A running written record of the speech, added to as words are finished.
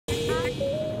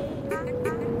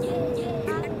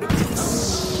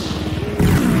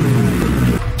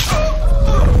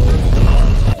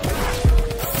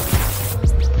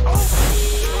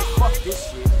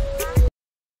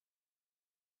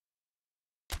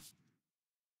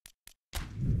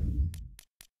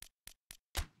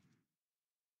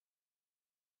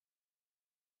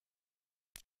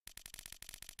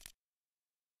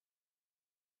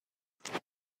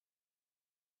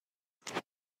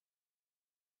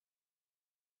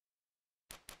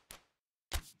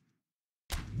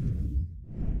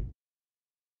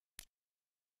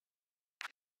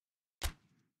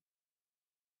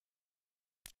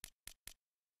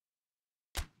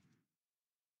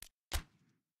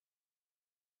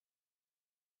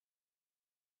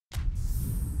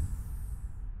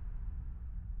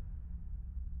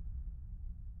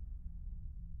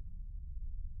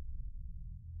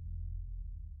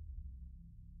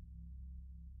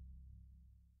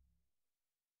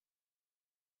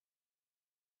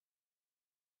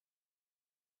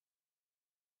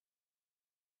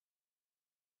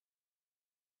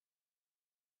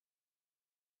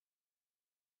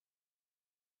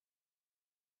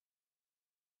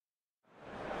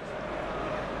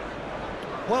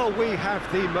Well, we have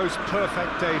the most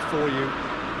perfect day for you.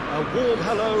 A warm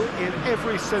hello in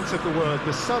every sense of the word.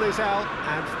 The sun is out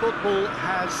and football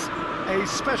has a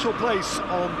special place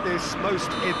on this most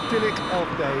idyllic of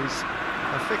days.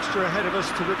 A fixture ahead of us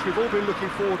to which we've all been looking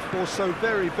forward for so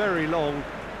very, very long,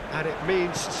 and it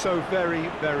means so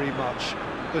very, very much.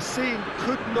 The scene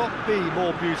could not be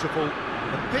more beautiful.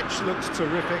 The pitch looks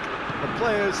terrific. The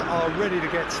players are ready to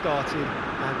get started,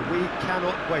 and we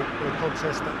cannot wait for the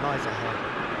contest that lies ahead.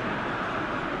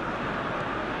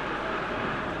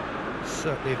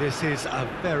 Certainly this is a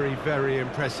very, very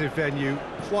impressive venue.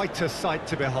 Quite a sight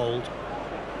to behold.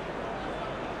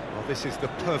 Well, this is the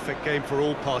perfect game for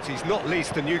all parties, not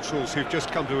least the neutrals who've just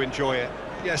come to enjoy it.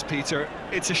 Yes, Peter,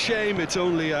 it's a shame it's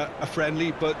only a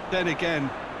friendly, but then again,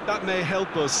 that may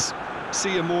help us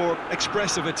see a more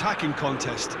expressive attacking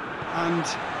contest. And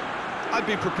I'd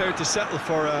be prepared to settle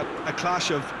for a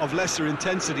clash of lesser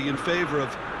intensity in favour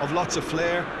of lots of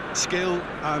flair, skill,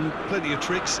 and plenty of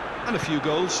tricks, and a few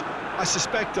goals. I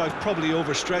suspect I've probably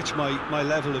overstretched my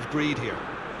level of greed here.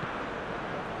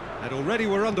 And already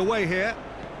we're underway here.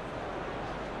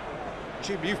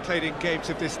 Jim, you've played in games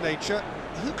of this nature.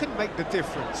 Who can make the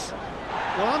difference?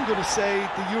 Well, I'm going to say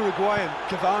the Uruguayan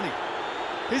Cavani.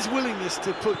 His willingness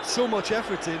to put so much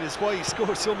effort in is why he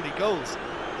scores so many goals.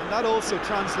 And that also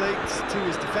translates to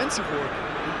his defensive work,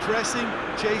 in pressing,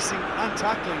 chasing and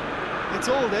tackling. It's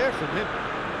all there from him.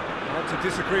 Not to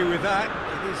disagree with that.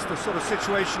 It is the sort of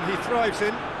situation he thrives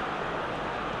in.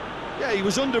 Yeah, he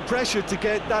was under pressure to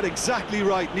get that exactly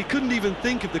right, and he couldn't even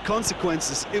think of the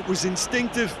consequences. It was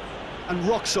instinctive and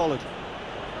rock solid.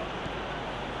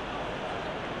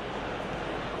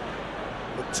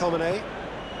 McTominay.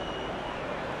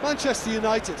 Manchester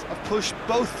United have pushed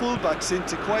both fullbacks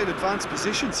into quite advanced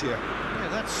positions here. Yeah,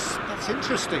 that's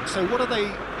interesting. So what are they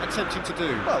attempting to do?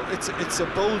 Well, it's a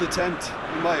bold attempt,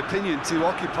 in my opinion, to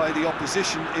occupy the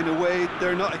opposition in a way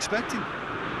they're not expecting.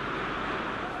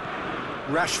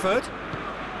 Rashford.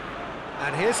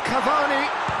 And here's Cavani.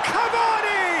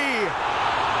 Cavani!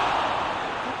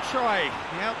 Good try.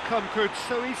 The outcome could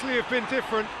so easily have been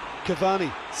different.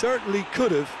 Cavani certainly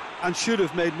could have and should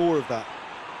have made more of that.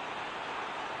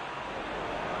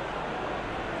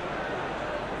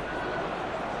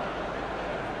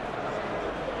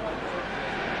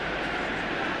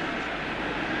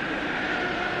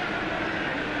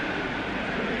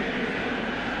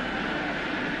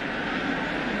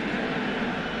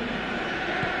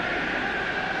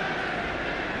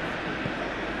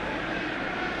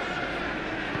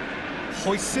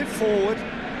 Hoists it forward.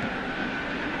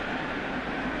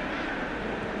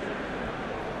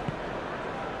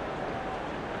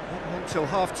 Not long till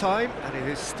half-time, and it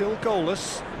is still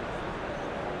goalless.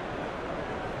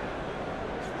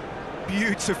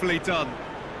 Beautifully done.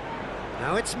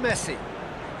 Now it's Messi.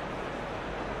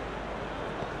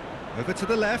 Over to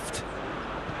the left.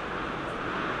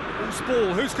 Who's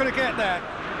ball? Who's going to get there?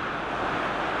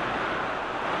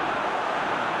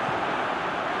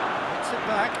 Gets it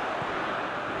back.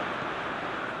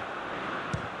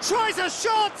 Tries a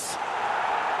shot!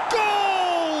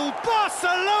 Goal!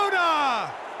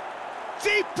 Barcelona!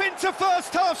 Deep into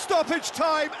first half stoppage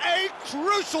time, a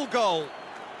crucial goal.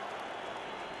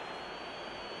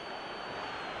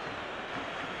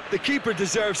 The keeper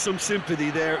deserves some sympathy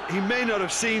there. He may not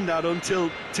have seen that until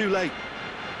too late.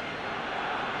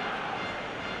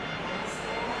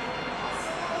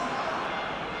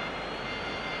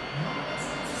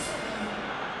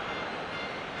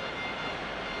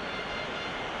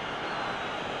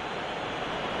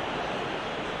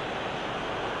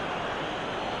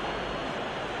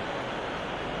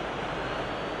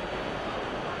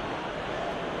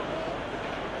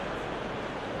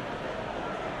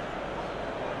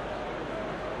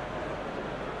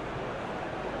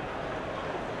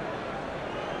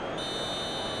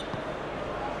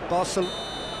 Barcelona.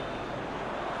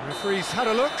 Referee's had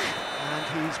a look,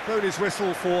 and he's blown his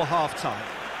whistle for half-time.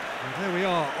 And there we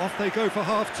are, off they go for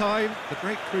half-time. The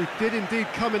breakthrough did indeed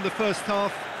come in the first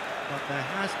half, but there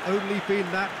has only been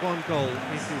that one goal.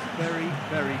 It is very,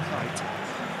 very tight.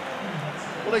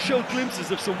 Well, they showed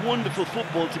glimpses of some wonderful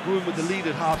football to go in with the lead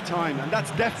at half-time, and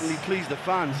that's definitely pleased the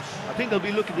fans. I think they'll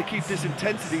be looking to keep this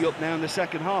intensity up now in the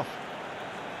second half.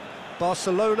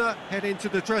 Barcelona head into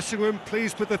the dressing room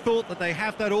pleased with the thought that they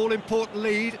have that all-important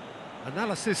lead.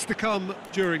 Analysis to come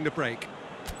during the break.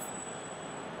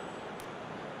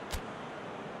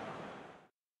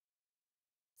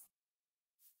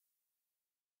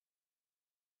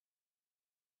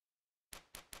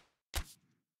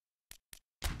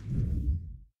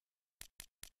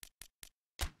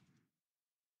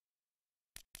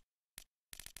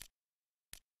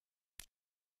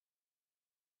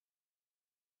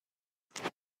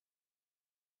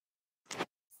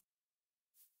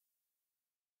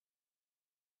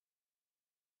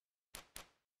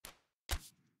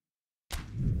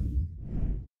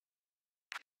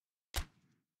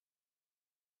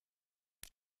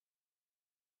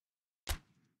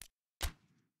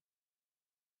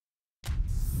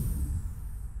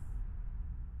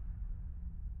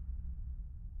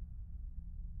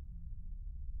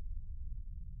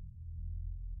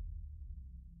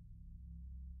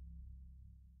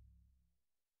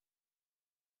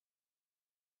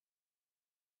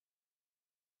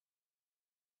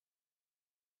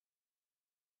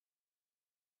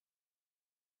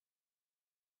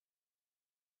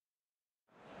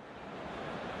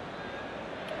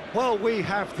 Well, we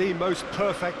have the most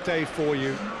perfect day for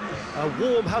you. A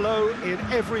warm hello in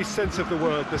every sense of the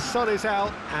word. The sun is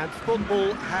out and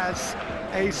football has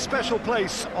a special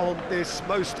place on this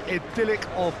most idyllic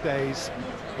of days.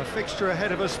 A fixture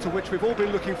ahead of us to which we've all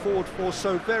been looking forward for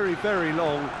so very, very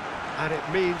long, and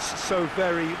it means so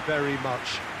very, very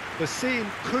much. The scene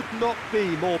could not be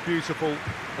more beautiful.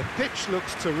 The pitch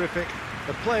looks terrific.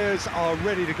 The players are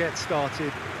ready to get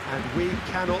started, and we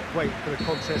cannot wait for the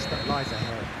contest that lies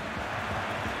ahead.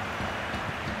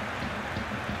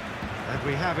 And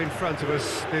we have in front of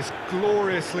us this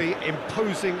gloriously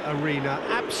imposing arena,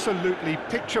 absolutely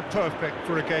picture-perfect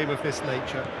for a game of this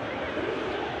nature.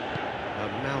 A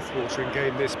mouth-watering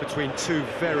game this between two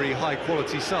very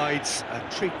high-quality sides. A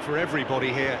treat for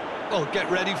everybody here. Well,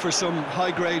 get ready for some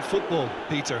high-grade football,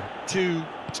 Peter. Two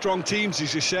strong teams,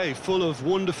 as you say, full of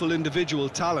wonderful individual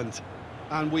talent.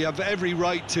 And we have every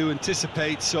right to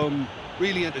anticipate some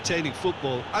really entertaining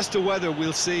football. As to whether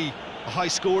we'll see a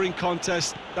high-scoring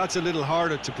contest, that's a little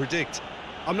harder to predict.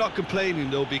 I'm not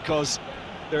complaining, though, because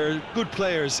there are good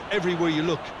players everywhere you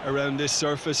look around this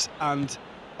surface, and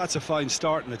that's a fine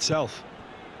start in itself.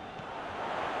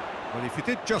 Well, if you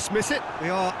did just miss it, we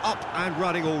are up and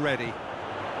running already.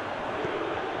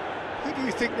 Who do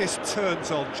you think this turns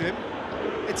on, Jim?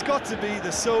 It's got to be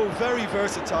the so very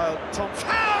versatile Tom.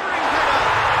 Towering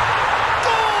header!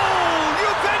 Goal!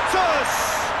 Juventus!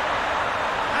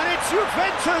 And it's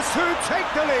Juventus who take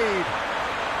the lead.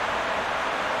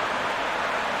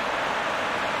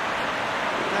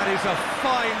 That is a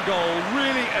fine goal,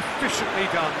 really efficiently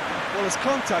done. Well, as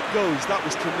contact goes, that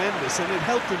was tremendous, and it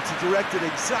helped him to direct it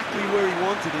exactly where he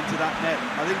wanted into that net.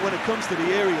 I think when it comes to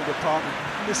the aerial department,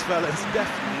 this fella is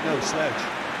definitely no slouch.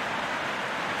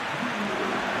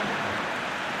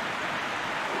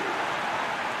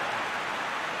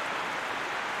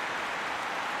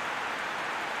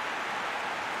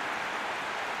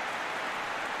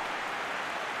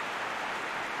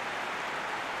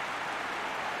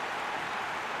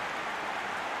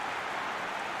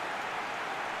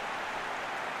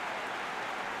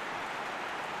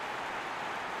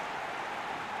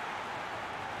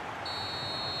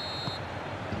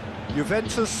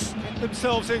 Juventus get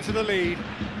themselves into the lead.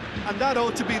 And that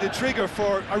ought to be the trigger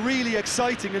for a really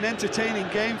exciting and entertaining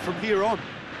game from here on.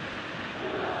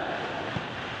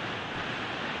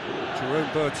 Jerome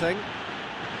Boateng.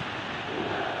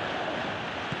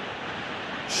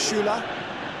 Schüller.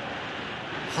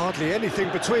 Hardly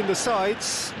anything between the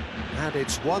sides, and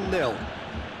it's 1-0.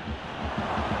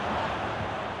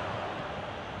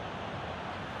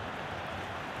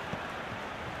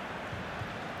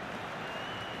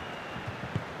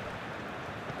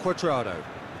 Cuadrado.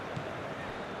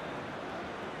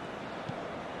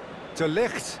 De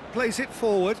Ligt plays it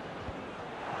forward.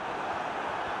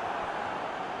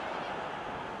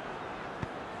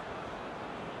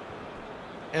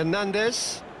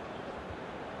 Hernandez.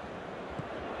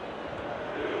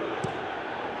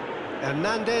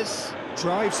 Hernandez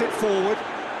drives it forward.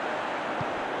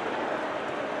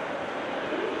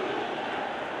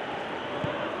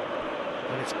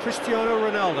 And it's Cristiano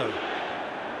Ronaldo.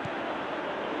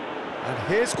 And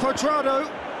here's Cuadrado.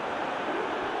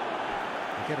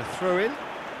 They get a throw in.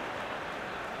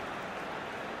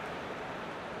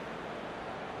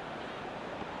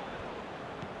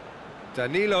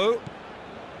 Danilo.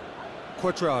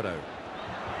 Cuadrado.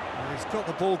 And he's got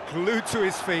the ball glued to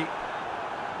his feet.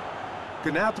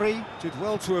 Gnabry did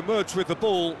well to emerge with the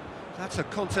ball. That's a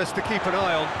contest to keep an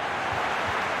eye on.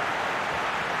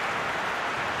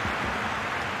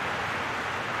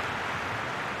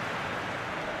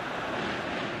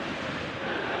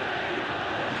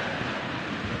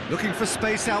 Looking for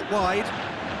space out wide.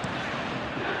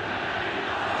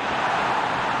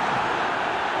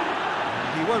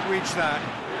 He won't reach that.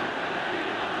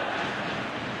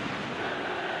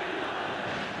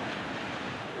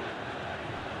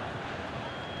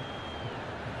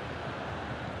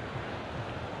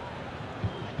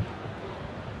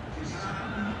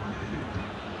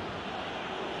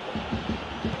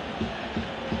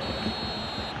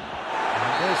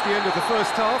 And there's the end of the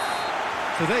first half.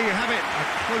 So there you have it, a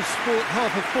close-fought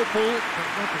half of football, but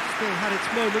one that still had its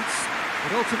moments,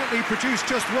 but ultimately produced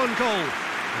just one goal.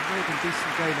 A more than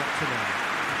decent game up to now.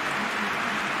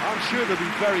 I'm sure they'll be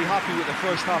very happy with the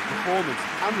first half performance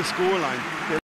and the scoreline.